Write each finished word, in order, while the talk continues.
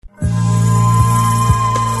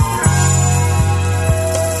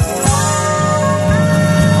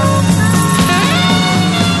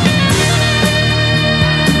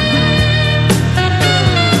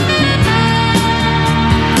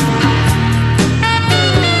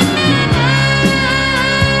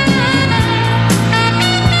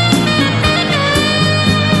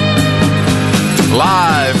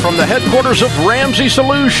From the headquarters of Ramsey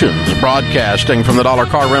Solutions, broadcasting from the Dollar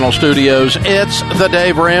Car Rental Studios, it's the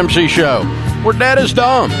Dave Ramsey Show, where debt is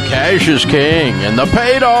dumb, cash is king, and the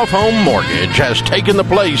paid-off home mortgage has taken the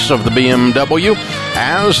place of the BMW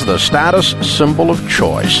as the status symbol of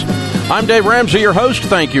choice. I'm Dave Ramsey, your host.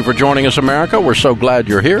 Thank you for joining us, America. We're so glad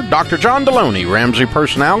you're here. Dr. John Deloney, Ramsey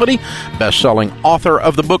personality, best-selling author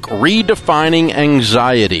of the book Redefining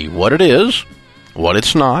Anxiety, What It Is, What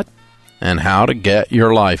It's Not, and How to Get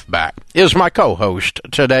Your Life Back, is my co-host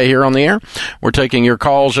today here on the air. We're taking your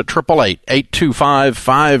calls at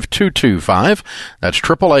 888-825-5225. That's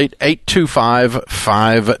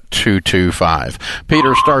 888-825-5225.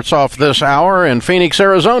 Peter starts off this hour in Phoenix,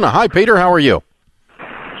 Arizona. Hi, Peter. How are you?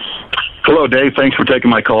 Hello, Dave. Thanks for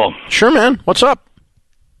taking my call. Sure, man. What's up?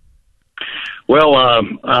 Well,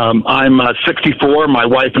 I'm 64. My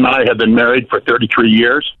wife and I have been married for 33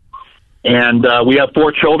 years, and we have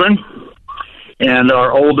 4 children. And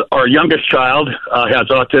our youngest child has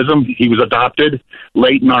autism. He was adopted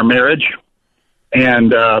late in our marriage,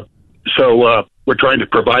 and so we're trying to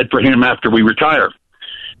provide for him after we retire.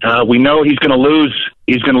 We know he's going to lose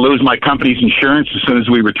my company's insurance as soon as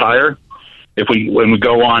we retire, when we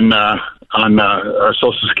go on our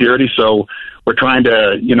Social Security. So we're trying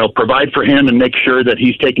to provide for him and make sure that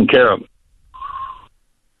he's taken care of.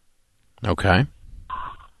 Okay.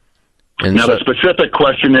 And now, the specific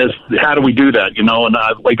question is, how do we do that? And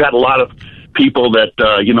we've had a lot of people that,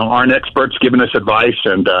 aren't experts giving us advice.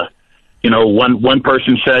 And, one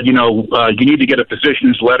person said, you need to get a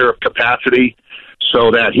physician's letter of capacity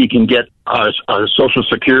so that he can get Social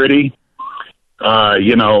Security, so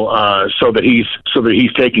that he's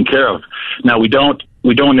taken care of. Now, we don't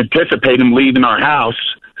anticipate him leaving our house,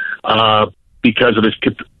 because of his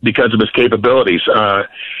capabilities.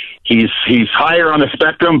 He's higher on the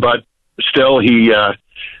spectrum, but still, he's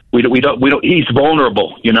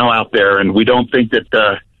vulnerable, out there, and we don't think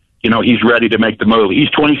that, he's ready to make the move.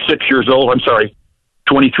 He's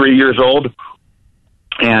 23 years old,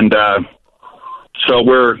 and so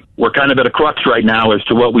we're kind of at a crux right now as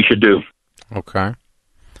to what we should do. Okay.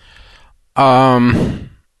 The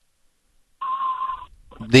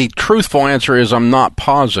truthful answer is I'm not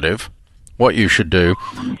positive what you should do.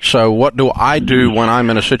 So what do I do when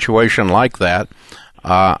I'm in a situation like that?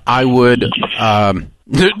 I would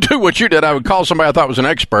do what you did. I would call somebody I thought was an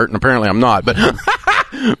expert, and apparently I'm not. But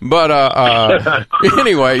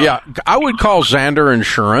anyway, yeah, I would call Zander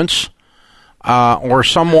Insurance or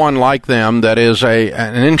someone like them that is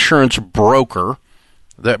an insurance broker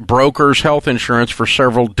that brokers health insurance for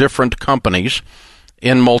several different companies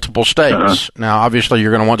in multiple states. Uh-huh. Now, obviously, you're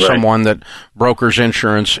going to want someone that brokers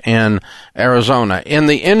insurance in Arizona. In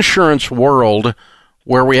the insurance world,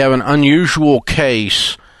 where we have an unusual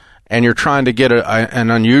case and you're trying to get an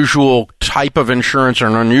unusual type of insurance or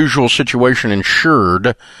an unusual situation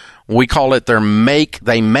insured, we call it they make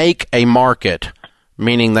a market,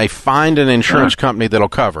 meaning they find an insurance company that'll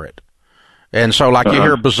cover it. And so, like you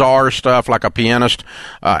hear bizarre stuff, like a pianist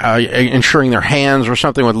insuring their hands or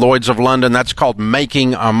something with Lloyd's of London, that's called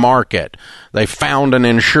making a market. They found an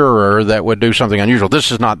insurer that would do something unusual.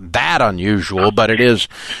 This is not that unusual, but it is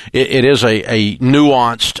a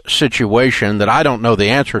nuanced situation that I don't know the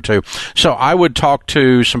answer to. So I would talk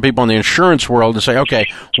to some people in the insurance world and say, okay,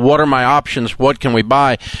 what are my options? What can we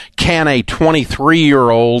buy? Can a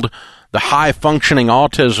 23-year-old, the high-functioning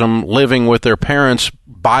autism living with their parents,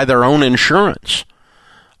 buy their own insurance?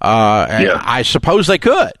 I suppose they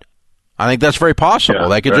could. I think that's very possible.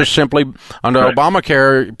 They could just simply, under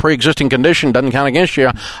Obamacare, pre-existing condition doesn't count against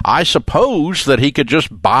you. I suppose that he could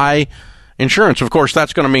just buy insurance. Of course,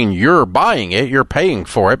 that's going to mean you're buying it, you're paying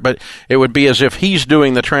for it, but it would be as if he's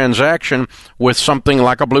doing the transaction with something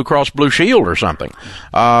like a Blue Cross Blue Shield or something.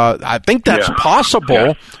 I think that's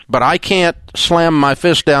possible, but I can't slam my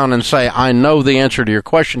fist down and say I know the answer to your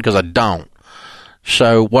question, because I don't.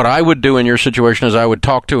 So what I would do in your situation is I would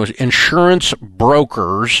talk to insurance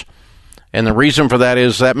brokers, and the reason for that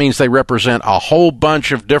is that means they represent a whole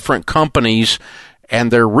bunch of different companies,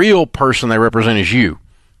 and their real person they represent is you.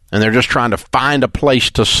 And they're just trying to find a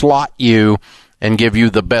place to slot you and give you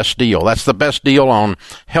the best deal. That's the best deal on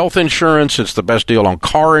health insurance. It's the best deal on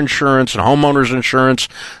car insurance and homeowners insurance.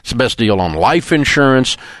 It's the best deal on life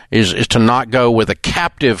insurance is to not go with a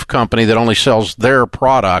captive company that only sells their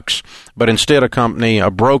products, but instead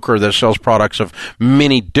a broker that sells products of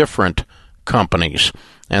many different companies.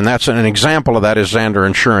 And that's an example of that is Zander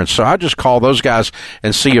Insurance. So I just call those guys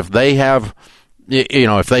and see if they have,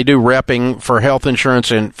 if they do repping for health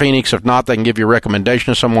insurance in Phoenix. If not, they can give you a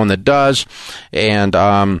recommendation of someone that does. And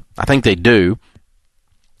I think they do.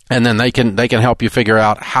 And then they can help you figure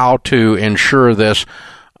out how to insure this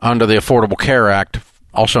under the Affordable Care Act,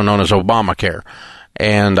 also known as Obamacare.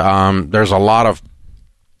 And there's a lot of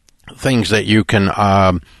things that you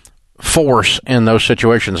can force in those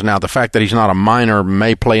situations. Now, the fact that he's not a minor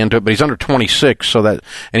may play into it, but he's under 26, and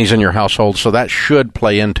he's in your household, so that should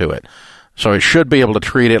play into it. So it should be able to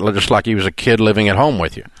treat it just like he was a kid living at home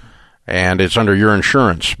with you, and it's under your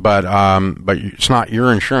insurance, but it's not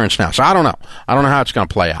your insurance now. So I don't know. I don't know how it's going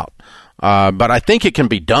to play out, but I think it can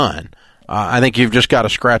be done. I think you've just got to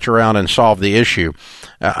scratch around and solve the issue.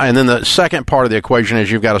 And then the second part of the equation is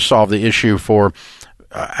you've got to solve the issue for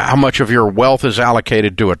how much of your wealth is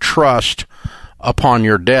allocated to a trust upon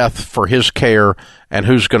your death for his care, and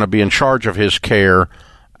who's going to be in charge of his care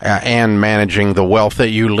and managing the wealth that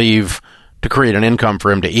you leave to create an income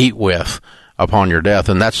for him to eat with upon your death.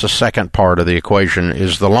 And that's the second part of the equation,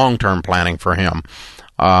 is the long-term planning for him.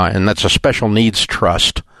 And that's a special needs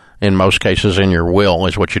trust. In most cases, in your will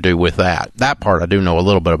is what you do with that. That part I do know a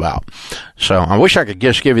little bit about. So I wish I could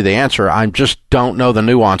just give you the answer. I just don't know the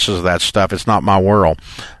nuances of that stuff. It's not my world.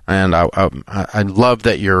 And I love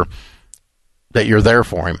that you're there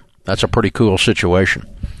for him. That's a pretty cool situation.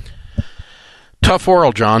 Tough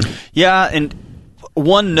world, John. Yeah, and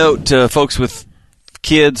one note to folks with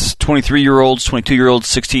kids, 23-year-olds, 22-year-olds,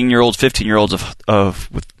 16-year-olds, 15-year-olds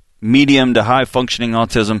with medium to high functioning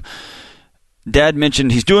autism. Dad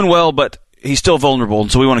mentioned he's doing well, but he's still vulnerable,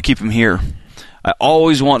 and so we want to keep him here. I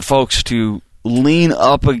always want folks to lean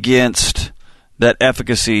up against that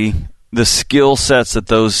efficacy, the skill sets that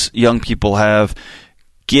those young people have,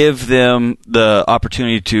 give them the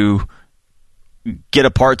opportunity to get a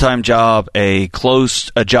part-time job, a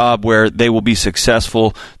job where they will be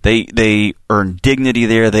successful. They earn dignity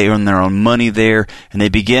there, they earn their own money there, and they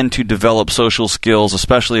begin to develop social skills,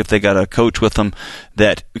 especially if they got a coach with them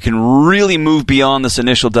that can really move beyond this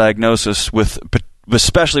initial diagnosis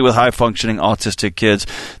especially with high-functioning autistic kids.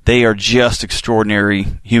 They are just extraordinary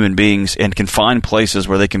human beings and can find places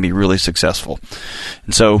where they can be really successful.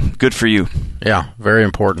 And so, good for you. Yeah, very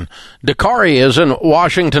important. Dakari is in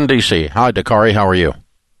Washington, D.C. Hi, Dakari. How are you?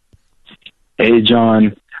 Hey,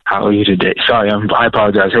 John. How are you today? Sorry, I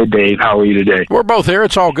apologize. Hey, Dave. How are you today? We're both here.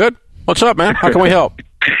 It's all good. What's up, man? How can we help?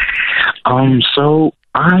 So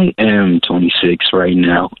I am 26 right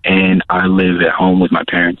now, and I live at home with my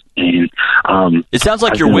parents. And it sounds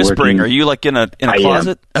like you're whispering. Are you like in a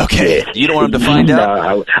closet? Am. Okay, Yeah. You don't want them to find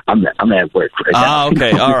out. I'm at work right now.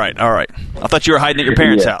 Okay, all right. I thought you were hiding at your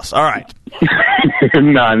parents' house. All right.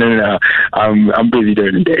 No. I'm busy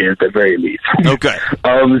during the day at the very least. Okay.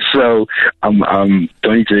 So I'm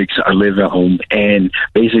 26. I live at home, and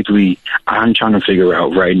basically, I'm trying to figure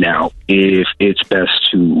out right now if it's best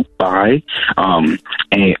to buy,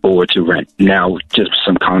 or to rent. Now, just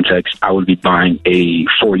some context, I would be buying a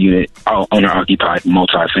 4-unit owner-occupied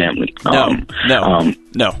multifamily.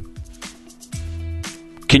 No.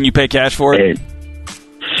 Can you pay cash for it?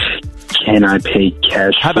 Can I pay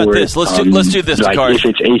cash? How about for this? it? Let's do this, like Dakari. If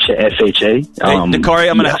it's FHA. Dakari,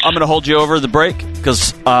 I'm yes. gonna hold you over the break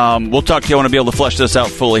because we'll talk to you. I want to be able to flesh this out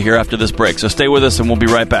fully here after this break. So stay with us, and we'll be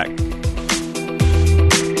right back.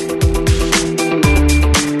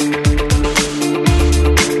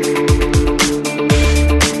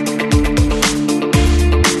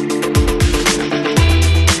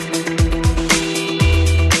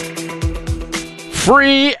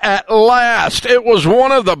 Free at last. It was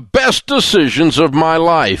one of the best decisions of my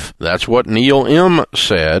life. That's what Neil M.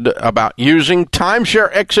 said about using Timeshare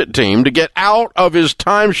Exit Team to get out of his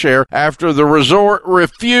timeshare after the resort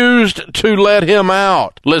refused to let him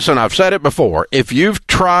out. Listen, I've said it before. If you've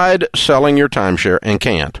tried selling your timeshare and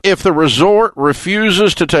can't, if the resort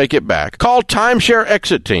refuses to take it back, call Timeshare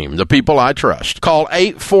Exit Team, the people I trust. Call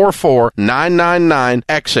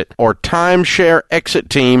 844-999-EXIT or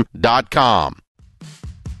timeshareexitteam.com.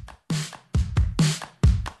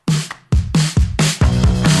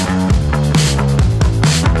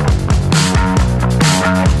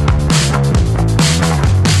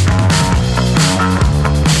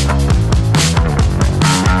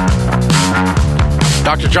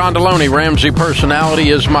 Dr. John Deloney, Ramsey Personality,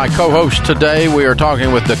 is my co-host today. We are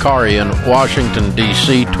talking with Dakari in Washington,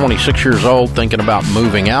 D.C., 26 years old, thinking about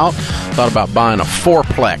moving out. Thought about buying a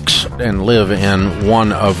fourplex and live in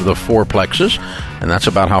one of the fourplexes. And that's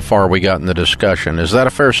about how far we got in the discussion. Is that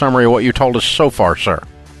a fair summary of what you told us so far, sir?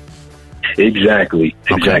 Exactly,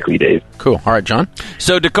 Dave. Cool. All right, John.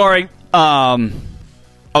 So, Dakari, I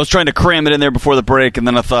was trying to cram it in there before the break, and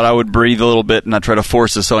then I thought I would breathe a little bit and not try to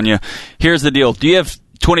force this on you. Here's the deal. Do you have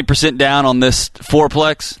 20% down on this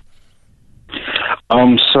fourplex?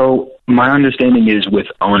 So my understanding is with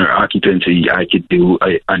owner occupancy, I could do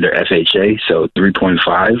under FHA, so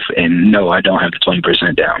 3.5, and no, I don't have the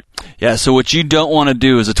 20% down. Yeah, so what you don't want to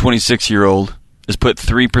do as a 26-year-old is put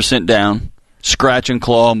 3% down, scratch and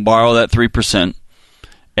claw and borrow that 3%,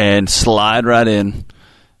 and slide right in,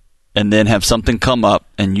 and then have something come up,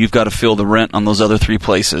 and you've got to fill the rent on those other 3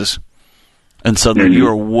 places. And suddenly you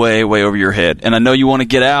are way, way over your head. And I know you want to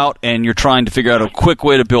get out, and you're trying to figure out a quick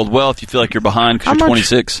way to build wealth. You feel like you're behind because you're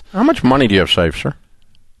 26. How much money do you have saved, sir?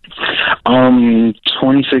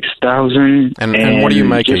 $26,000. And what do you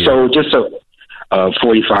make? Just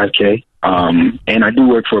 45K. And I do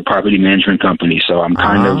work for a property management company, so I'm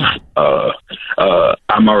kind of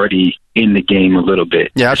I'm already in the game a little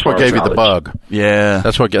bit. Yeah, that's what gave you the bug. Yeah,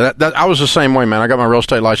 that's what. I was the same way, man. I got my real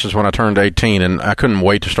estate license when I turned 18, and I couldn't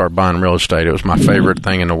wait to start buying real estate. It was my favorite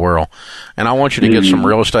thing in the world. And I want you to get some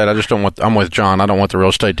real estate. I just don't want. I'm with John. I don't want the real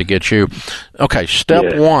estate to get you. Okay,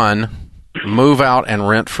 step 1: move out and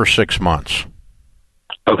rent for 6 months.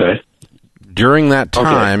 Okay. During that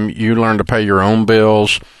time, you learn to pay your own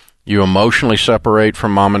bills. You emotionally separate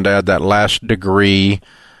from mom and dad, that last degree,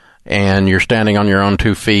 and you're standing on your own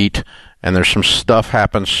 2 feet, and there's some stuff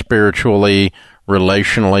happens spiritually,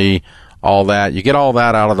 relationally, all that. You get all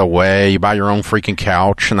that out of the way. You buy your own freaking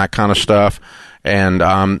couch and that kind of stuff. And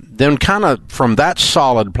then kind of from that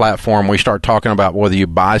solid platform, we start talking about whether you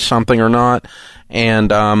buy something or not.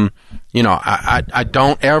 And, I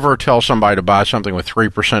don't ever tell somebody to buy something with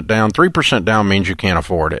 3% down. 3% down means you can't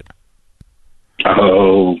afford it.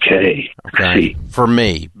 Okay. For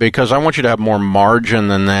me, because I want you to have more margin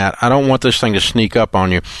than that. I don't want this thing to sneak up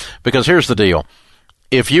on you. Because here's the deal: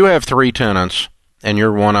 if you have 3 tenants and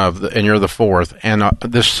you're and you're the 4th, and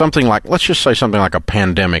there's something like, let's just say something like a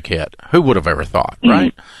pandemic hit, who would have ever thought,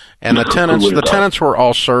 right? And the tenants were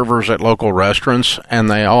all servers at local restaurants,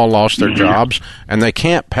 and they all lost their jobs, and they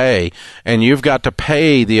can't pay, and you've got to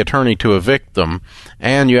pay the attorney to evict them,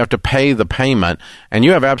 and you have to pay the payment, and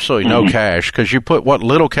you have absolutely no cash because you put what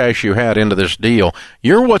little cash you had into this deal.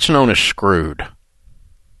 You're what's known as screwed.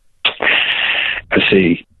 I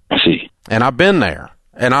see. And I've been there,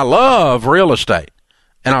 and I love real estate,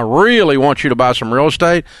 and I really want you to buy some real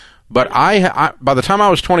estate. But I by the time I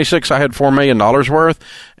was 26, I had $4 million worth,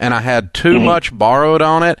 and I had too much borrowed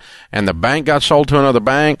on it, and the bank got sold to another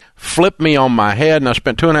bank, flipped me on my head, and I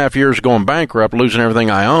spent 2.5 years going bankrupt, losing everything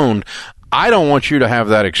I owned. I don't want you to have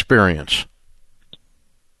that experience.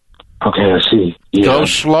 Okay, I see. Yeah. Go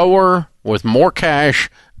slower with more cash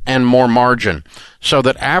and more margin, so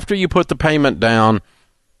that after you put the down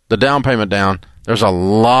payment down, there's a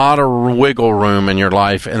lot of wiggle room in your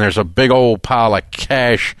life, and there's a big old pile of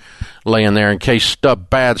cash laying there in case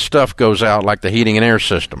bad stuff goes out, like the heating and air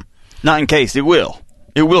system. Not in case, it will.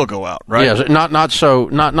 It will go out, right? Yes, not so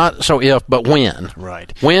if, but when.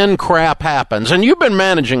 Right. When crap happens. And you've been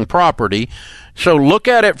managing property, so look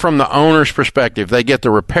at it from the owner's perspective. They get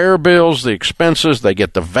the repair bills, the expenses, they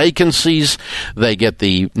get the vacancies, they get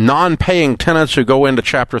the non-paying tenants who go into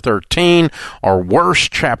Chapter 13, or worse,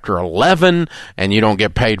 Chapter 11, and you don't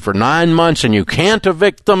get paid for 9 months, and you can't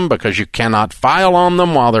evict them because you cannot file on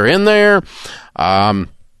them while they're in there.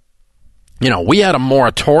 We had a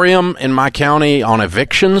moratorium in my county on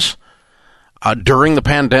evictions during the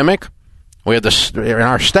pandemic. We had this in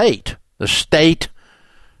our state. The state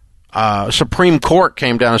Supreme Court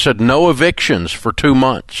came down and said no evictions for 2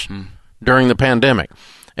 months during the pandemic.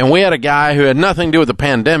 And we had a guy who had nothing to do with the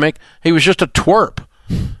pandemic. He was just a twerp.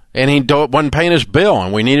 And he wasn't paying his bill,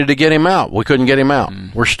 and we needed to get him out. We couldn't get him out.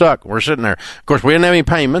 We're stuck. We're sitting there. Of course, we didn't have any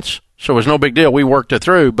payments, so it was no big deal. We worked it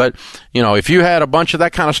through. But, if you had a bunch of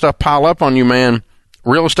that kind of stuff pile up on you, man,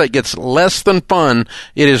 real estate gets less than fun.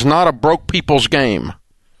 It is not a broke people's game.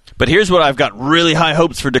 But here's what I've got really high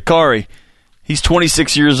hopes for Dakari. He's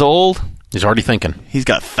 26 years old. He's already thinking. He's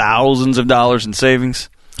got thousands of dollars in savings.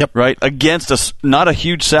 Yep. Right? Against not a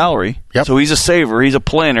huge salary. Yep. So he's a saver. He's a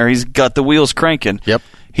planner. He's got the wheels cranking. Yep.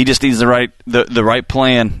 He just needs the right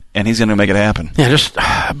plan, and he's going to make it happen. Yeah, just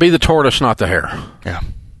be the tortoise, not the hare. Yeah.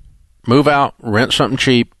 Move out, rent something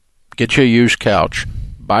cheap, get you a used couch,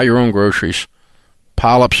 buy your own groceries,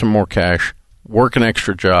 pile up some more cash, work an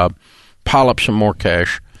extra job, pile up some more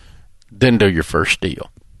cash, then do your first deal.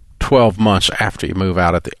 12 months after you move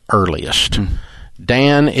out at the earliest.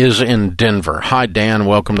 Dan is in Denver. Hi, Dan.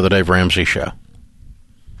 Welcome to the Dave Ramsey Show.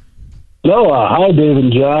 Hello. Hi, Dave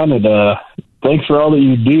and John, and thanks for all that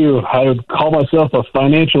you do. I would call myself a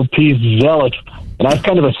financial peace zealot, and I have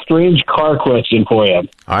kind of a strange car question for you.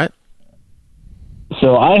 All right.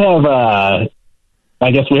 So I have,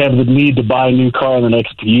 I guess we have the need to buy a new car in the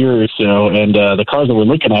next year or so, and the cars that we're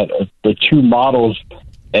looking at are the 2 models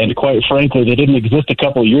And quite frankly, they didn't exist a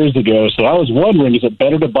couple of years ago. So I was wondering, is it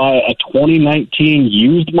better to buy a 2019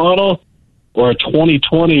 used model or a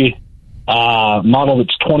 2020 model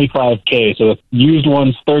that's $25K? So the used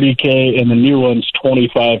one's $30K and the new one's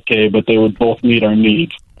 $25K, but they would both meet our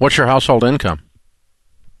needs. What's your household income?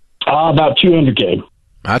 About $200K.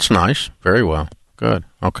 That's nice. Very well. Good.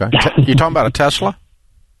 Okay. You talking about a Tesla?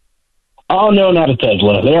 Oh, no, not a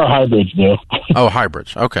Tesla. They are hybrids, though. Oh,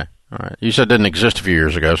 hybrids. Okay. All right. You said it didn't exist a few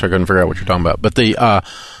years ago, so I couldn't figure out what you're talking about. But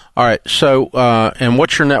all right. So, and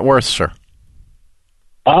what's your net worth, sir?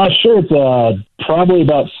 Sure. It's probably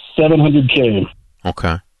about $700K.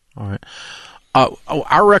 Okay. All right.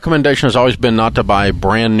 Our recommendation has always been not to buy a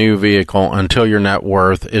brand new vehicle until your net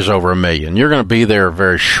worth is over $1 million. You're going to be there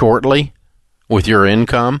very shortly with your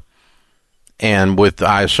income, and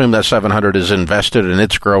I assume that 700 is invested and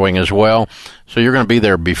it's growing as well. So you're going to be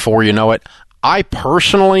there before you know it. I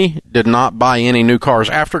personally did not buy any new cars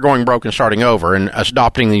after going broke and starting over and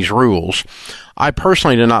adopting these rules. I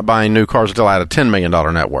personally did not buy any new cars until I had a $10 million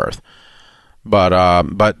net worth. But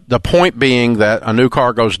the point being that a new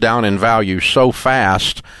car goes down in value so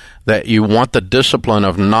fast that you want the discipline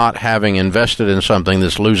of not having invested in something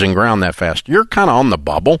that's losing ground that fast. You're kind of on the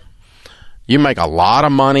bubble. You make a lot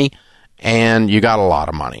of money, and you got a lot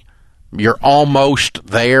of money. You're almost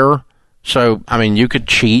there. So, I mean, you could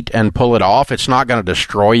cheat and pull it off. It's not going to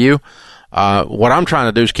destroy you. What I'm trying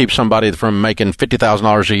to do is keep somebody from making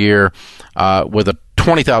 $50,000 a year with a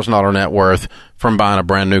 $20,000 net worth from buying a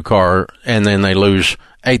brand new car, and then they lose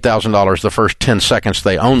 $8,000 the first 10 seconds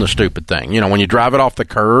they own the stupid thing. You know, when you drive it off the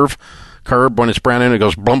curb when it's brand new, it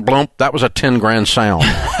goes blump, blump. That was a 10 grand sound,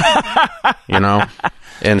 you know?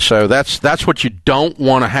 And so that's what you don't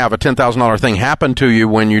want to have a $10,000 thing happen to you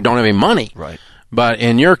when you don't have any money. Right. But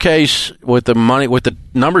in your case, with the money, with the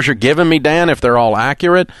numbers you're giving me, Dan, if they're all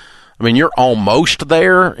accurate, I mean, you're almost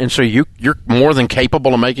there, and so you're more than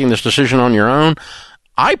capable of making this decision on your own.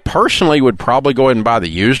 I personally would probably go ahead and buy the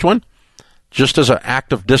used one, just as an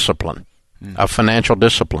act of discipline, of financial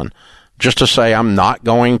discipline, just to say I'm not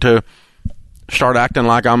going to start acting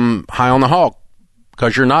like I'm high on the hog,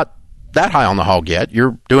 because you're not that high on the hog yet.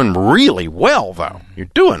 You're doing really well, though. You're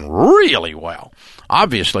doing really well.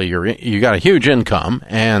 Obviously, you got a huge income,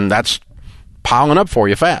 and that's piling up for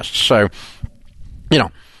you fast. So, you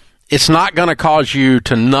know, it's not going to cause you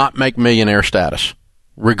to not make millionaire status,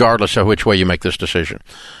 regardless of which way you make this decision.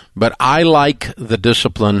 But I like the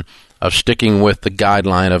discipline of sticking with the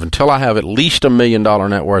guideline of until I have at least $1 million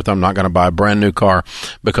net worth, I'm not going to buy a brand new car,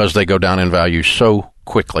 because they go down in value so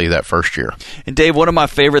quickly that first year. And Dave, one of my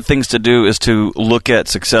favorite things to do is to look at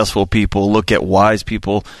successful people, look at wise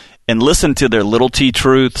people, and listen to their little T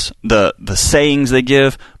truths, the sayings they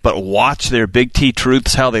give, but watch their big T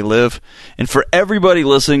truths, how they live. And for everybody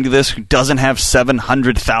listening to this who doesn't have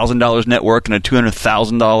 $700,000 net worth and a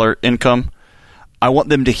 $200,000 income, I want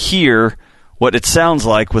them to hear what it sounds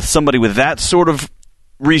like with somebody with that sort of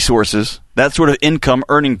resources, that sort of income,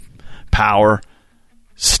 earning power,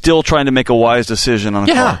 still trying to make a wise decision on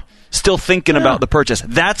a car. Still thinking about the purchase.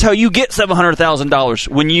 That's how you get $700,000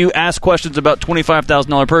 when you ask questions about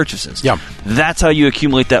 $25,000 purchases. Yeah. That's how you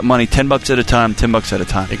accumulate that money, $10 at a time, $10 at a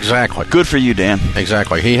time. Exactly. Good for you, Dan.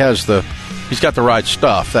 Exactly. He's got the right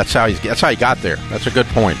stuff. That's how he got there. That's a good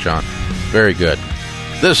point, John. Very good.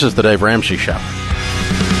 This is the Dave Ramsey Show.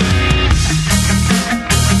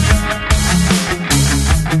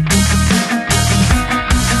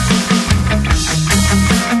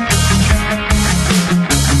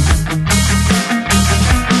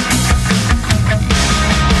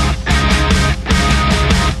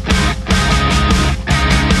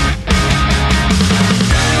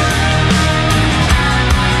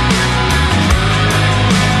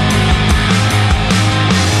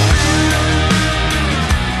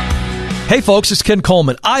 Hey folks, it's Ken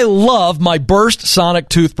Coleman. I love my Burst Sonic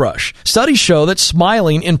toothbrush. Studies show that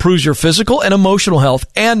smiling improves your physical and emotional health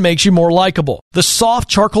and makes you more likable. The soft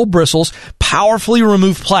charcoal bristles powerfully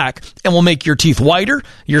remove plaque and will make your teeth whiter,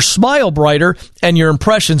 your smile brighter, and your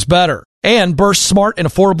impressions better. And Burst's smart and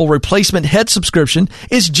affordable replacement head subscription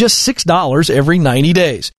is just $6 every 90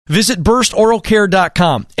 days. Visit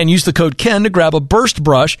BurstOralCare.com and use the code KEN to grab a Burst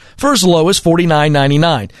brush for as low as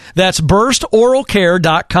 $49.99. That's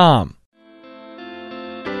BurstOralCare.com.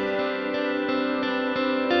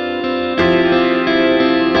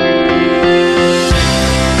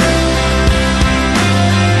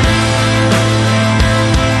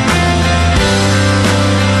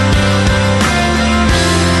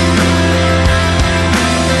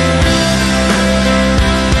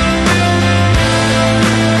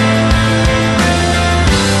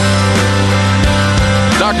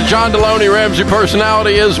 John Deloney, Ramsey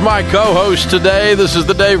Personality, is my co-host today. This is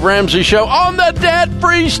the Dave Ramsey Show on the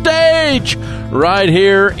debt-free stage right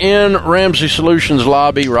here in Ramsey Solutions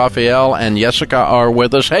Lobby. Raphael and Jessica are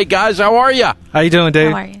with us. Hey, guys, how are you? How you doing,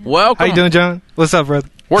 Dave? How are you? Welcome. How you doing, John? What's up, brother?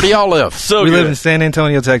 Where do y'all live? So we good. live in San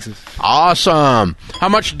Antonio, Texas. Awesome. How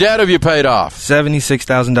much debt have you paid off?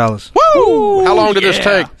 $76,000. Woo! How long did this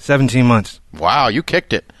take? 17 months. Wow, you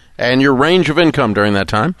kicked it. And your range of income during that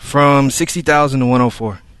time? From $60,000 to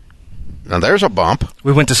 $104,000. Now, there's a bump.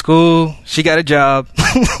 We went to school. She got a job.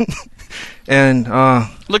 And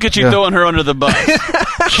Look at you throwing her under the bus.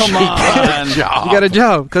 Come on. she got a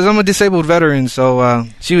job because I'm a disabled veteran. So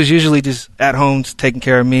she was usually just at home taking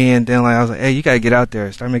care of me. And then I was like, hey, you got to get out there,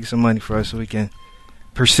 start making some money for us so we can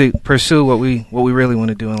pursue what we really want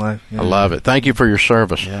to do in life. You know? I love it. Thank you for your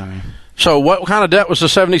service. Yeah, man. So what kind of debt was the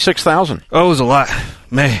 $76,000? Oh, it was a lot.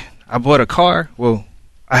 Man, I bought a car. Well,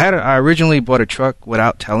 I originally bought a truck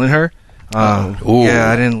without telling her. Yeah,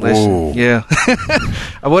 I didn't listen. Ooh. Yeah.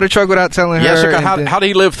 I bought a truck without telling her. Jessica, and how do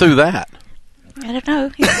you live through that? I don't know.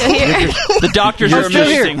 He's still here. The doctors are still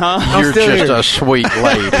here. amazing, huh? I'm You're still just here. a sweet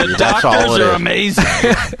lady. The That's all doctors it are is. amazing.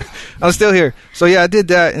 I'm still here. So, yeah, I did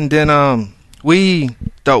that. And then we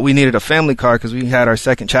thought we needed a family car because we had our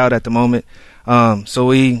second child at the moment. So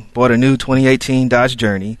we bought a new 2018 Dodge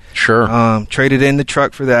Journey. Sure. Traded in the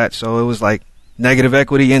truck for that. So it was like negative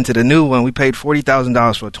equity into the new one. We paid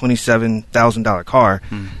 $40,000 for a $27,000 car.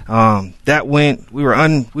 That went. We were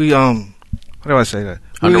what do I say that?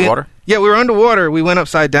 Underwater? We were underwater. We went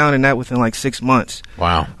upside down in that within like 6 months.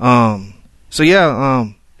 Wow. So yeah,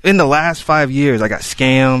 in the last 5 years, I got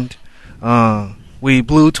scammed. We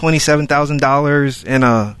blew $27,000 in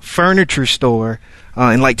a furniture store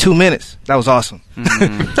in like 2 minutes. That was awesome.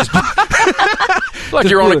 Like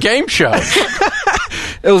you're on a game show.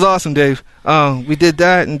 It was awesome, Dave. We did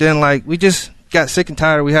that, and then we just got sick and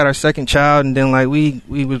tired. We had our second child, and then we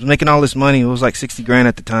was making all this money. It was like $60,000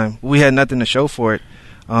 at the time. We had nothing to show for it.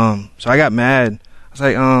 So I got mad. I was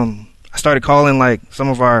like, I started calling some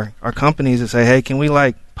of our companies and say, hey, can we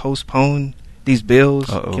postpone these bills?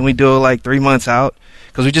 Uh-oh. Can we do it 3 months out?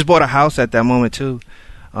 Because we just bought a house at that moment too.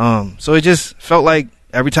 So it just felt like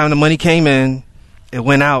every time the money came in, it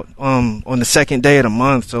went out on the second day of the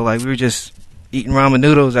month. So we were just eating ramen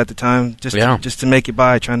noodles at the time just to make it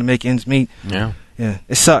by, trying to make ends meet. Yeah. Yeah,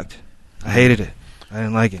 it sucked. I hated it. I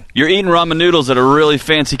didn't like it. You're eating ramen noodles at a really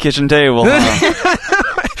fancy kitchen table, huh?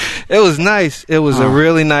 It was nice. It was a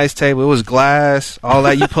really nice table. It was glass. All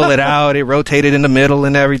that, you pull it out, it rotated in the middle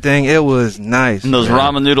and everything. It was nice. And those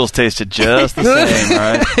ramen noodles tasted just the same,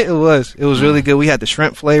 right? It was really good. We had the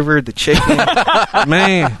shrimp flavor, the chicken.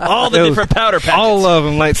 Man. All the different powder packets. All of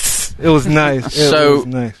them. It was nice. It was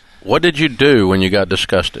nice. What did you do when you got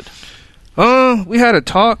disgusted? We had a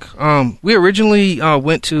talk. We originally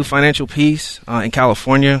went to Financial Peace in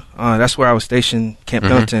California. That's where I was stationed, Camp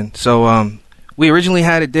Pendleton. So we originally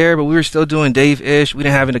had it there, but we were still doing Dave-ish. We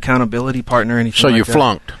didn't have an accountability partner or anything. So you that.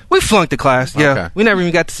 flunked? We flunked the class. Yeah, Okay. we never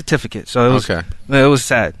even got the certificate. So it was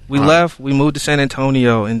sad. We left. We moved to San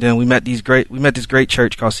Antonio, and then we met this great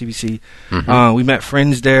church called CBC. We met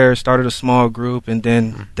friends there. Started a small group, and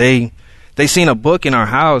then they seen a book in our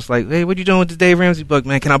house. Like, hey, what you doing with the Dave Ramsey book,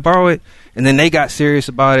 man? Can I borrow it? And then they got serious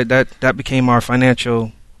about it. That became our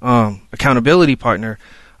financial accountability partner.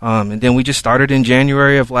 And then we just started in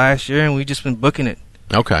January of last year, and we just been booking it.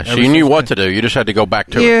 Okay, so you knew what to do. You just had to go back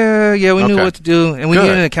to it. Yeah, we knew Okay. what to do, and we Good.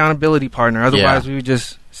 needed an accountability partner. Otherwise, we would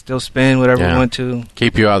just still spend whatever we want to.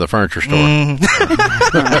 Keep you out of the furniture store.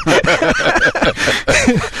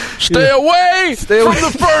 Stay away from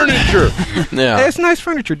the furniture. Yeah. Hey, it's nice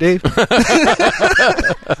furniture, Dave.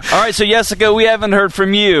 All right, so Jessica, we haven't heard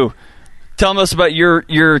from you. Tell us about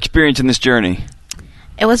your experience in this journey.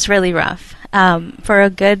 It was really rough. For a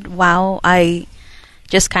good while, I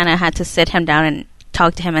just kind of had to sit him down and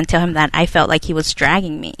talk to him and tell him that I felt like he was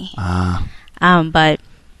dragging me. But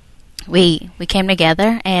we came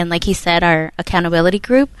together, and like he said, our accountability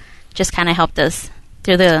group just kind of helped us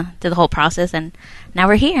through the whole process, and now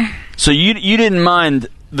we're here. So you didn't mind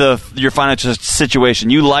your financial situation.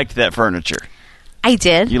 You liked that furniture. I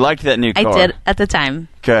did. You liked that new car. I did at the time.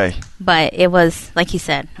 Okay. But it was, like he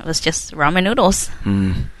said, it was just ramen noodles.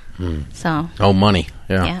 So. Oh, money.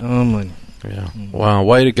 Yeah. Oh, money. Yeah. Well,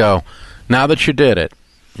 way to go. Now that you did it,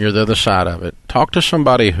 you're the other side of it. Talk to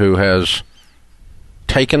somebody who has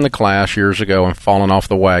taken the class years ago and fallen off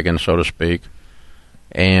the wagon, so to speak.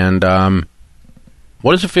 And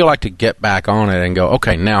what does it feel like to get back on it and go,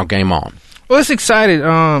 okay, now game on? Well, it's excited.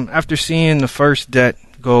 After seeing the first debt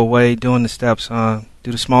go away, doing the steps,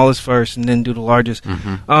 do the smallest first and then do the largest.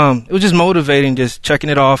 It was just motivating, just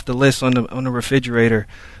checking it off the list on the refrigerator.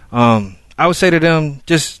 I would say to them,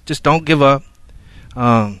 just don't give up.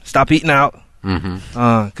 Stop eating out.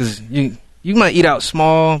 Because you might eat out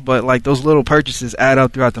small, but like those little purchases add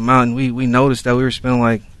up throughout the month. We noticed that we were spending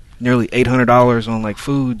like nearly $800 on like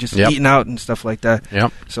food, just eating out and stuff like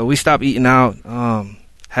that. So we stopped eating out.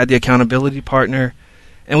 Had the accountability partner,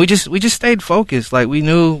 and we just stayed focused. Like we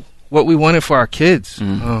knew what we wanted for our kids.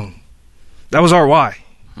 That was our why.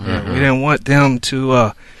 We didn't want them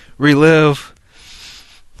to relive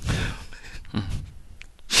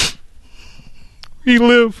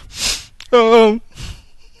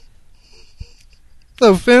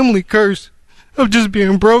a family curse of just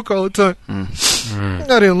being broke all the time.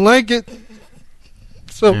 I didn't like it,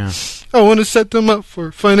 so I want to set them up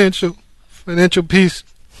for financial peace.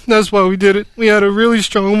 That's why we did it. We had a really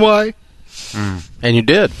strong why. And you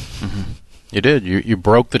did. You did. You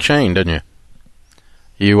broke the chain, didn't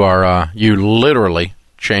you? You literally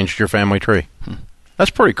changed your family tree. That's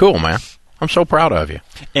pretty cool, man. I'm so proud of you.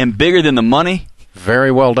 And bigger than the money.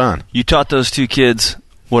 Very well done. You taught those two kids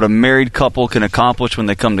what a married couple can accomplish when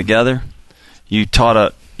they come together. You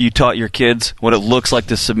taught your kids what it looks like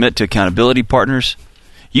to submit to accountability partners.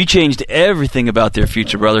 You changed everything about their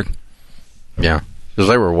future, brother. Yeah, because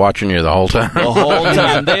they were watching you the whole time. The whole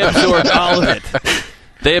time. They absorbed all of it.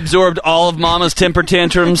 They absorbed all of Mama's temper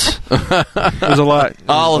tantrums. It was a lot.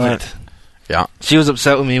 All of it. Yeah. She was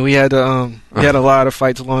upset with me. We had a lot of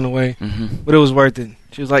fights along the way, but it was worth it.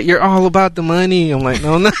 She was like, "You're all about the money." I'm like,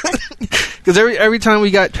 "No, no." Because every time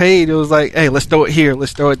we got paid, it was like, "Hey, let's throw it here.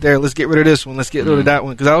 Let's throw it there. Let's get rid of this one. Let's get rid of that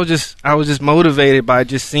one." Because I was just motivated by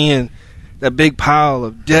just seeing that big pile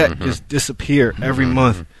of debt just disappear every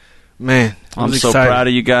month. Man, I'm so proud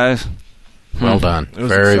of you guys. Well done.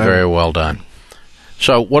 Very, very well done.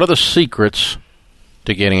 So, what are the secrets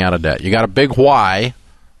to getting out of debt? You got a big why,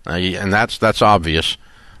 and that's obvious.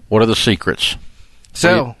 What are the secrets?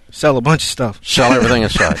 Sell a bunch of stuff. Sell everything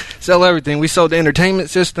inside. Sell everything. We sold the entertainment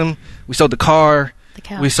system. We sold the car.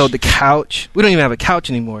 We sold the couch. We don't even have a couch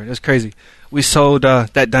anymore. That's crazy. We sold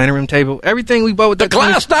that dining room table. Everything we bought with the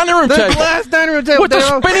glass dining room table. The glass dining room table with the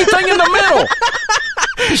spinny thing in the middle.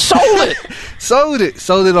 He sold it.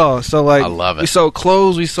 Sold it all. So like, I love it. We sold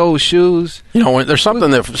clothes. We sold shoes. You know, when there's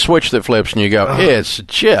something that switch that flips, and you go, it's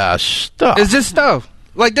just stuff. It's just stuff.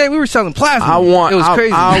 Like that, we were selling plasma. It was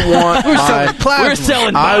crazy. We were selling plasma. We were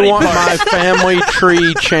selling. I want my family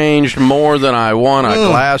tree changed more than I want a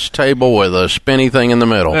glass table with a spinny thing in the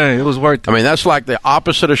middle. Hey, it was worth it. I mean, that's like the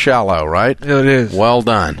opposite of shallow, right? Yeah, it is. Well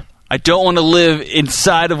done. I don't want to live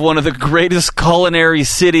inside of one of the greatest culinary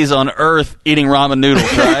cities on earth eating ramen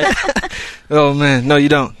noodles, right? Oh, man. No, you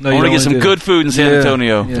don't. No, I want to get some good food in San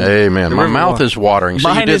Antonio. Yeah. Hey, man, my mouth is watering. So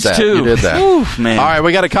Mine you did is that. too. You did that. Oof, man. All right,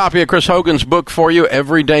 we got a copy of Chris Hogan's book for you,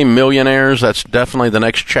 Everyday Millionaires. That's definitely the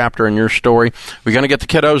next chapter in your story. We're going to get the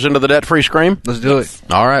kiddos into the debt-free scream? Let's do it.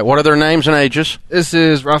 All right, what are their names and ages? This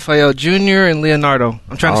is Raphael Jr. and Leonardo.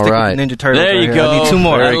 I'm trying to stick with Ninja Turtles. There you go. I need two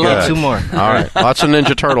more. Very good. Two more. All right, lots of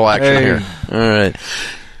Ninja Turtle action here. All right.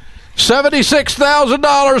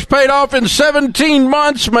 $76,000 paid off in 17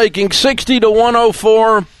 months, making 60 to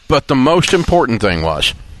 104. But the most important thing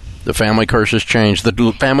was the family curse has changed.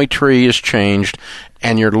 The family tree has changed.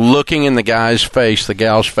 And you're looking in the guy's face, the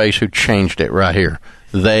gal's face who changed it right here.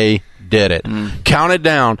 They did it. Count it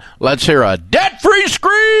down. Let's hear a debt-free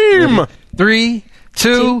scream. 3,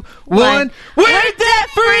 2, 1. We're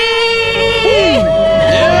debt-free!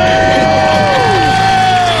 Yeah!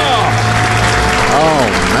 Oh,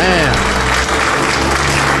 man.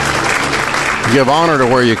 You give honor to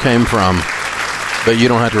where you came from, but you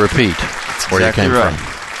don't have to repeat where you came from.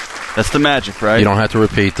 That's the magic, right? You don't have to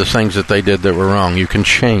repeat the things that they did that were wrong. You can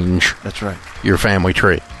change your family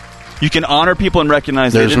tree. You can honor people and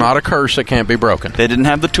recognize there's not a curse that can't be broken. They didn't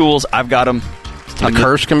have the tools. I've got them. The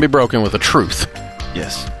curse can be broken with the truth.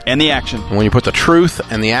 Yes. And the action. And when you put the truth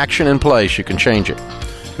and the action in place, you can change it.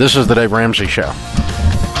 This is the Dave Ramsey Show.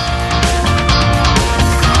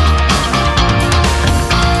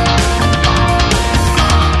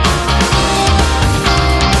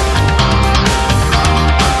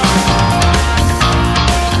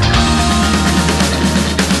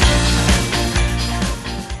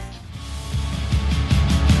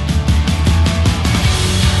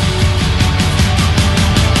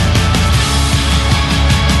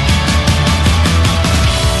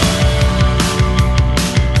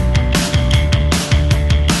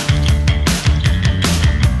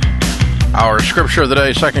 Our scripture of the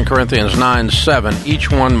day, 2 Corinthians 9:7. Each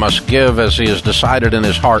one must give as he has decided in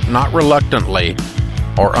his heart, not reluctantly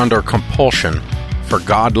or under compulsion, for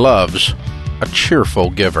God loves a cheerful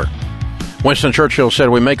giver. Winston Churchill said,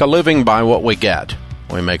 we make a living by what we get.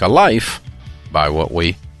 We make a life by what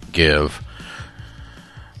we give.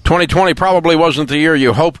 2020 probably wasn't the year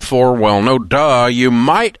you hoped for. Well, no duh. You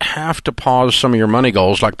might have to pause some of your money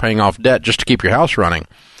goals, like paying off debt, just to keep your house running.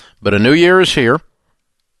 But a new year is here,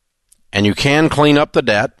 and you can clean up the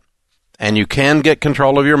debt, and you can get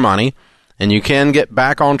control of your money, and you can get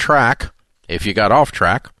back on track, if you got off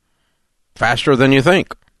track, faster than you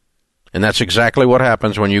think. And that's exactly what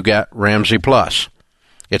happens when you get Ramsey Plus.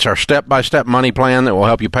 It's our step-by-step money plan that will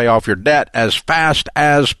help you pay off your debt as fast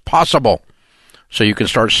as possible, so you can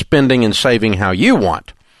start spending and saving how you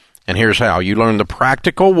want. And here's how. You learn the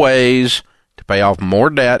practical ways to pay off more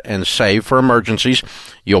debt and save for emergencies.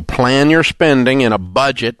 You'll plan your spending in a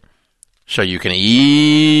budget so you can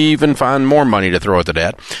even find more money to throw at the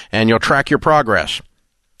debt. And you'll track your progress.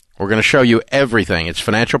 We're going to show you everything. It's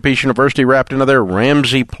Financial Peace University wrapped into their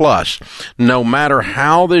Ramsey Plus. No matter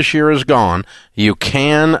how this year has gone, you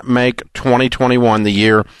can make 2021 the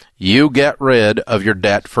year you get rid of your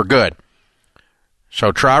debt for good.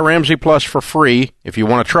 So try Ramsey Plus for free. If you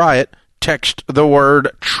want to try it, text the word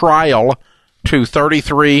TRIAL to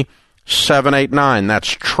 33789. That's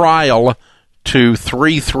TRIAL to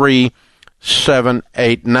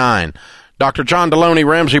 33789. Dr. John Deloney,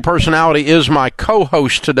 Ramsey Personality, is my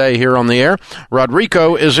co-host today here on the air.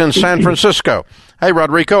 Rodrigo is in San Francisco. Hey,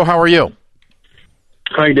 Rodrigo, how are you?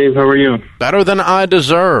 Hi, Dave. How are you? Better than I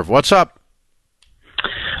deserve. What's up?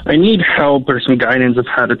 I need help or some guidance of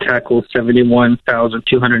how to tackle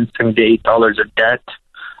 $71,278 of debt.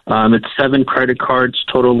 It's 7 credit cards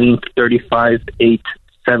totaling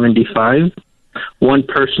 $35,875. 1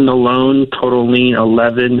 personal loan totaling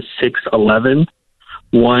 $11,611.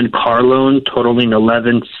 1 car loan totaling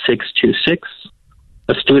 $11,626.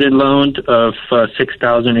 A student loan of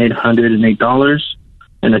 $6,808,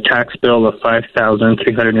 and a tax bill of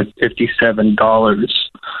 $5,357.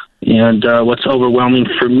 And what's overwhelming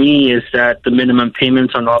for me is that the minimum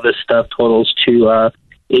payments on all this stuff totals to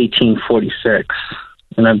 $1,846,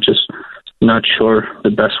 and I'm just not sure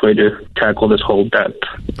the best way to tackle this whole debt.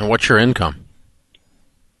 And what's your income?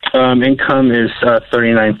 Income is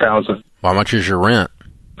 $39,000. How much is your rent?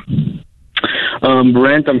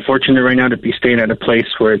 Rent, I'm fortunate right now to be staying at a place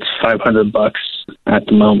where it's $500 at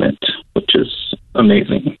the moment, which is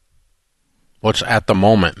amazing. What's at the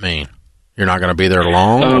moment mean? You're not going to be there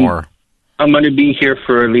long, or? I'm going to be here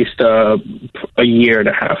for at least a year and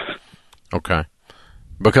a half. Okay.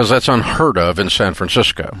 Because that's unheard of in San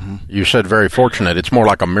Francisco. Mm-hmm. You said very fortunate. It's more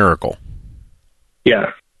like a miracle.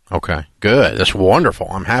 Yeah. Okay. Good. That's wonderful.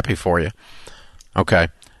 I'm happy for you. Okay.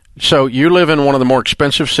 So you live in one of the more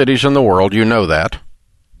expensive cities in the world. You know that.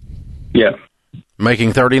 Yeah.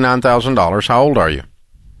 Making $39,000. How old are you?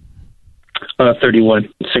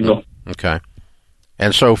 31. Single. Okay.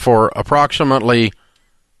 And so for approximately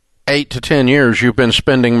 8 to 10 years, you've been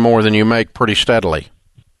spending more than you make pretty steadily.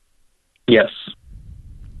 Yes.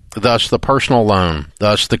 Thus the personal loan,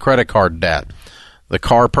 thus the credit card debt, the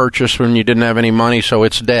car purchase when you didn't have any money, so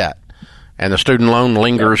it's debt, and the student loan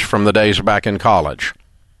lingers from the days back in college.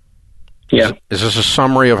 Yeah. Is this a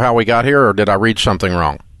summary of how we got here, or did I read something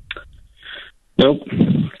wrong? Nope.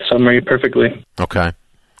 Summary perfectly. Okay.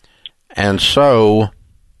 And so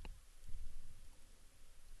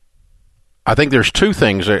I think there's 2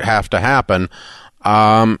 things that have to happen,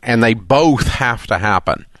 and they both have to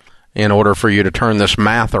happen in order for you to turn this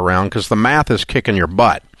math around, because the math is kicking your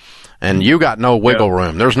butt, and you got no wiggle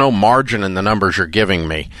room. There's no margin in the numbers you're giving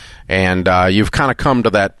me, and you've kind of come to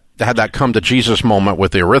that, had that come to Jesus moment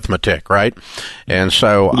with the arithmetic, right? And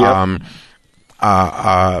so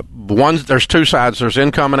there's 2 sides. There's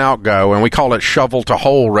income and outgo, and we call it shovel to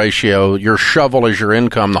hole ratio. Your shovel is your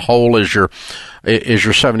income, the hole is your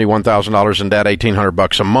 $71,000 in debt,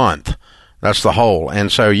 $1,800 a month. That's the hole.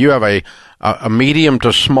 And so you have a medium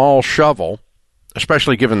to small shovel,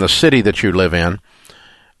 especially given the city that you live in.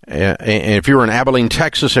 And if you were in Abilene,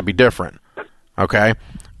 Texas, it'd be different. Okay?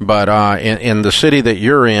 But in the city that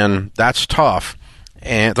you're in, that's tough.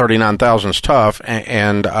 And 39,000 is tough.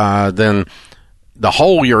 And then the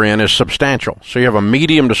hole you're in is substantial. So you have a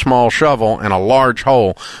medium to small shovel and a large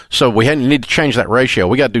hole. So we need to change that ratio.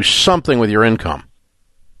 We got to do something with your income.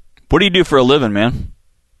 What do you do for a living, man?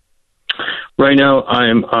 Right now,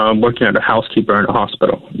 I'm working as a housekeeper in a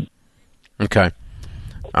hospital. Okay.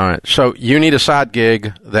 All right. So you need a side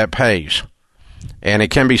gig that pays. And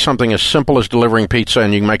it can be something as simple as delivering pizza,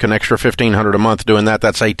 and you can make an extra $1,500 a month doing that.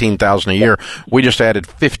 That's $18,000 a year. We just added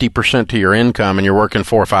 50% to your income, and you're working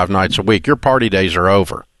 4 or 5 nights a week. Your party days are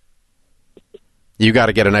over. You got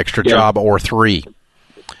to get an extra job or 3.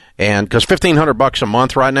 And because $1,500 a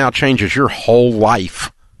month right now changes your whole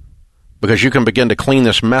life, because you can begin to clean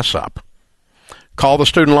this mess up. Call the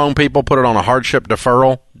student loan people, put it on a hardship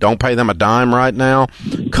deferral. Don't pay them a dime right now.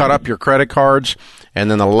 Cut up your credit cards. And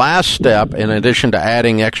then the last step, in addition to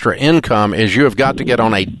adding extra income, is you have got to get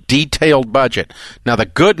on a detailed budget. Now, the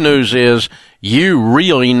good news is you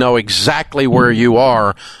really know exactly where you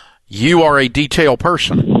are. You are a detailed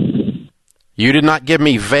person. You did not give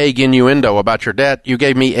me vague innuendo about your debt. You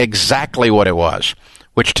gave me exactly what it was,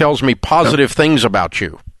 which tells me positive things about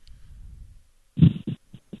you.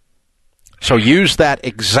 So use that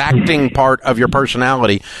exacting part of your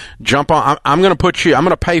personality. Jump on. I'm going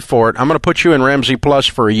to pay for it. I'm going to put you in Ramsey Plus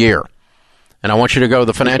for a year. And I want you to go to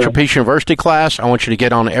the Financial Peace University class. I want you to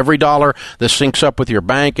get on every dollar that syncs up with your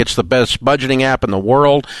bank. It's the best budgeting app in the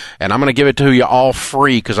world. And I'm going to give it to you all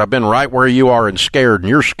free because I've been right where you are and scared, and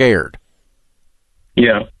you're scared.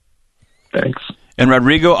 Yeah. Thanks. And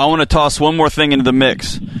Rodrigo, I want to toss one more thing into the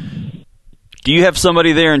mix. Do you have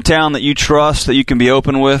somebody there in town that you trust that you can be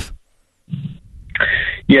open with?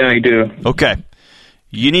 Yeah, I do. Okay.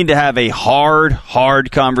 You need to have a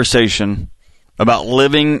hard conversation about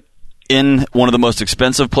living in one of the most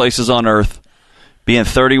expensive places on earth, being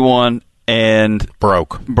 31 and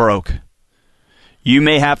broke. You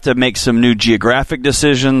may have to make some new geographic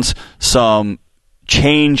decisions, some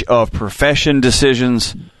change of profession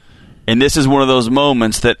decisions. And this is one of those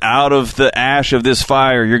moments that out of the ash of this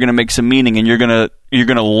fire, you're going to make some meaning, and you're going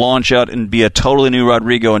to launch out and be a totally new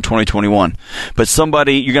Rodrigo in 2021. But you're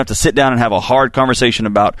going to have to sit down and have a hard conversation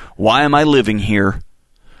about, why am I living here?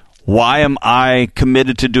 Why am I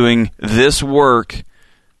committed to doing this work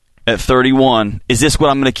at 31? Is this what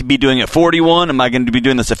I'm going to be doing at 41? Am I going to be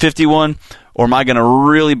doing this at 51? Or am I going to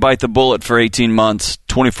really bite the bullet for 18 months,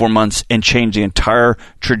 24 months, and change the entire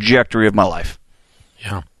trajectory of my life?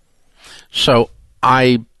 Yeah. So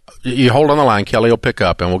you hold on the line, Kelly will pick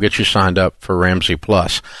up, and we'll get you signed up for Ramsey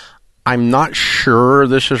Plus. I'm not sure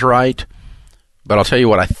this is right, but I'll tell you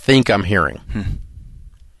what I think I'm hearing.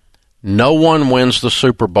 No one wins the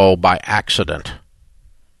Super Bowl by accident.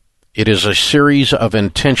 It is a series of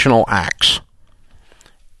intentional acts.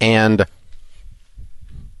 And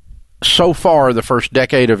so far, the first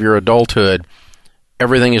decade of your adulthood,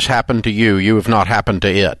 everything has happened to you. You have not happened to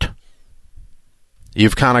it.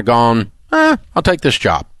 You've kind of gone, I'll take this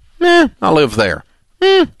job. I'll live there.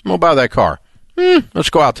 I'm going to buy that car. Let's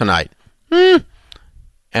go out tonight. And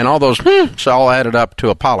all those it's all added up to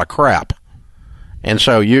a pile of crap. And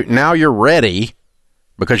so now you're ready,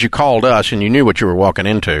 because you called us and you knew what you were walking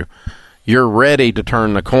into. You're ready to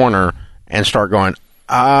turn the corner and start going,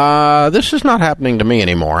 this is not happening to me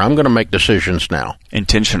anymore. I'm going to make decisions now.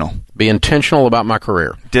 Intentional. Be intentional about my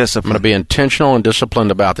career. Discipline. I'm going to be intentional and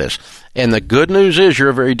disciplined about this. And the good news is you're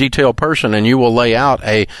a very detailed person, and you will lay out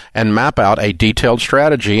and map out a detailed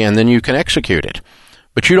strategy, and then you can execute it.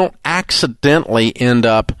 But you don't accidentally end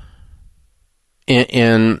up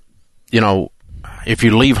in if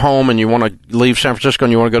you leave home and you want to leave San Francisco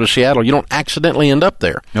and you want to go to Seattle, you don't accidentally end up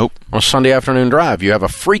there. Nope. On a Sunday afternoon drive, you have a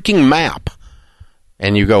freaking map.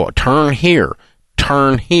 And you go, turn here,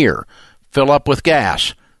 fill up with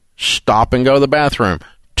gas, stop and go to the bathroom,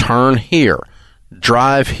 turn here,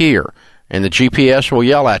 drive here. And the GPS will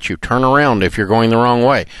yell at you, turn around if you're going the wrong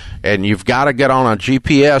way. And you've got to get on a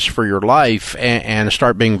GPS for your life and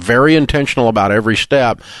start being very intentional about every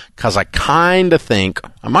step, because I kind of think,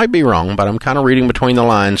 I might be wrong, but I'm kind of reading between the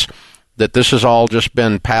lines, that this has all just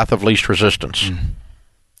been path of least resistance.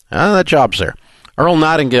 That job's there. Earl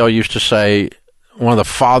Nightingale used to say, one of the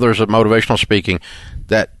fathers of motivational speaking,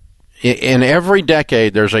 that in every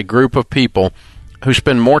decade there's a group of people who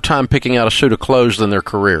spend more time picking out a suit of clothes than their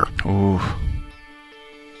career. Ooh.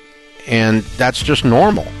 And that's just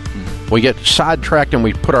normal. We get sidetracked and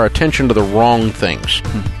we put our attention to the wrong things.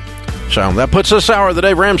 So that puts this hour of the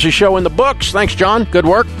Dave Ramsey Show in the books. Thanks, John. Good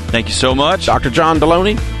work. Thank you so much. Dr. John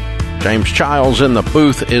Deloney. James Childs in the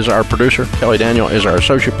booth is our producer. Kelly Daniel is our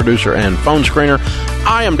associate producer and phone screener.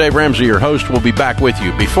 I am Dave Ramsey, your host. We'll be back with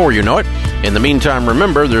you before you know it. In the meantime,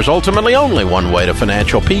 remember, there's ultimately only one way to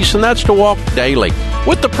financial peace, and that's to walk daily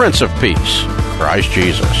with the Prince of Peace, Christ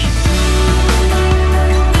Jesus.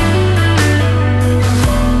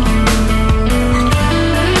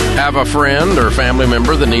 Have a friend or family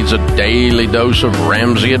member that needs a daily dose of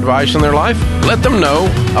Ramsey advice in their life? Let them know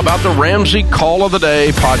about the Ramsey Call of the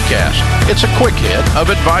Day podcast. It's a quick hit of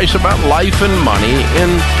advice about life and money in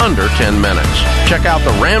under 10 minutes. Check out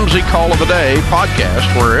the Ramsey Call of the Day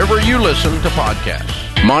podcast wherever you listen to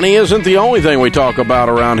podcasts. Money isn't the only thing we talk about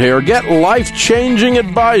around here. Get life-changing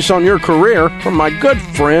advice on your career from my good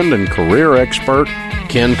friend and career expert,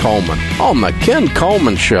 Ken Coleman, on the Ken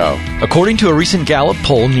Coleman Show. According to a recent Gallup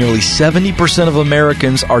poll, nearly 70% of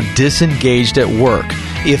Americans are disengaged at work.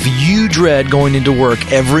 If you dread going into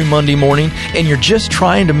work every Monday morning and you're just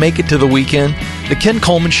trying to make it to the weekend, the Ken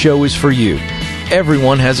Coleman Show is for you.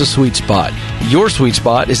 Everyone has a sweet spot. Your sweet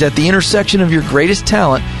spot is at the intersection of your greatest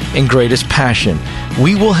talent and greatest passion.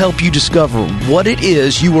 We will help you discover what it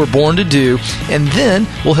is you were born to do, and then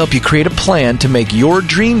we'll help you create a plan to make your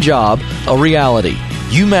dream job a reality.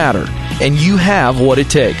 You matter, and you have what it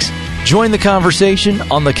takes. Join the conversation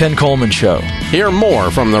on The Ken Coleman Show. Hear more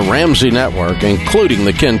from the Ramsey Network, including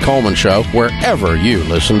The Ken Coleman Show, wherever you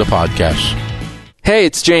listen to podcasts. Hey,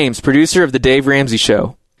 it's James, producer of The Dave Ramsey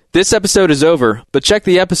Show. This episode is over, but check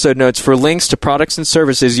the episode notes for links to products and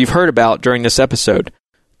services you've heard about during this episode.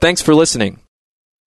 Thanks for listening.